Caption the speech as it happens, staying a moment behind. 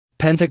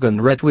Pentagon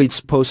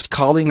retweets post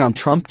calling on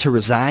Trump to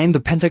resign. The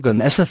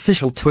Pentagon's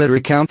official Twitter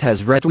account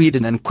has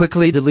retweeted and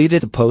quickly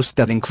deleted a post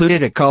that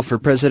included a call for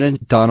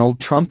President Donald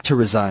Trump to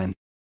resign.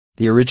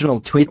 The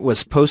original tweet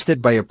was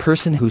posted by a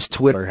person whose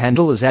Twitter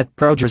handle is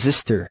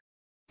 @ProudResister.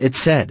 It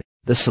said,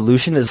 "The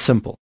solution is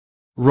simple.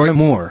 Roy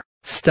Moore,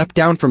 step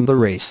down from the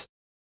race.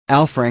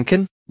 Al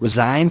Franken,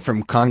 resign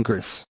from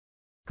Congress.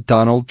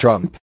 Donald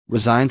Trump,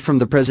 resign from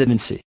the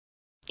presidency.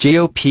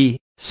 GOP,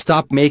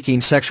 stop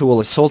making sexual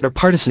assault a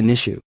partisan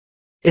issue.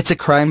 It's a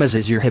crime, as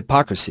is your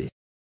hypocrisy."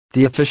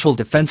 The official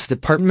Defense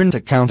Department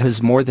account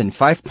has more than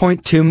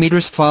 5.2 million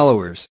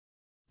followers.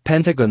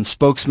 Pentagon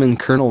spokesman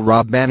Colonel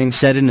Rob Manning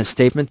said in a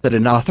statement that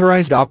an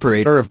authorized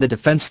operator of the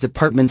Defense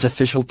Department's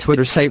official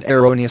Twitter site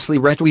erroneously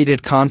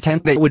retweeted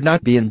content that would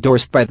not be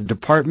endorsed by the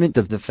Department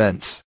of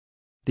Defense.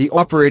 The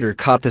operator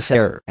caught this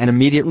error and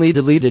immediately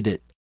deleted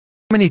it.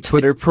 Many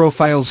Twitter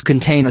profiles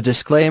contain a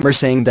disclaimer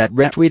saying that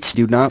retweets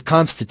do not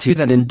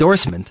constitute an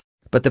endorsement,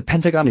 but the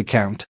Pentagon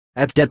account,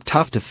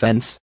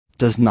 @DepToffDefense,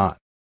 does not.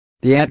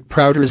 The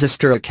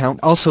 @ProudResister account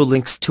also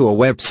links to a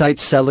website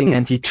selling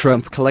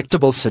anti-Trump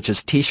collectibles such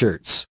as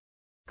t-shirts.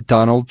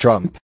 Donald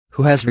Trump,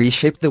 who has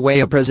reshaped the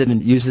way a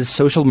president uses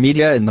social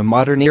media in the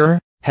modern era,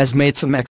 has made some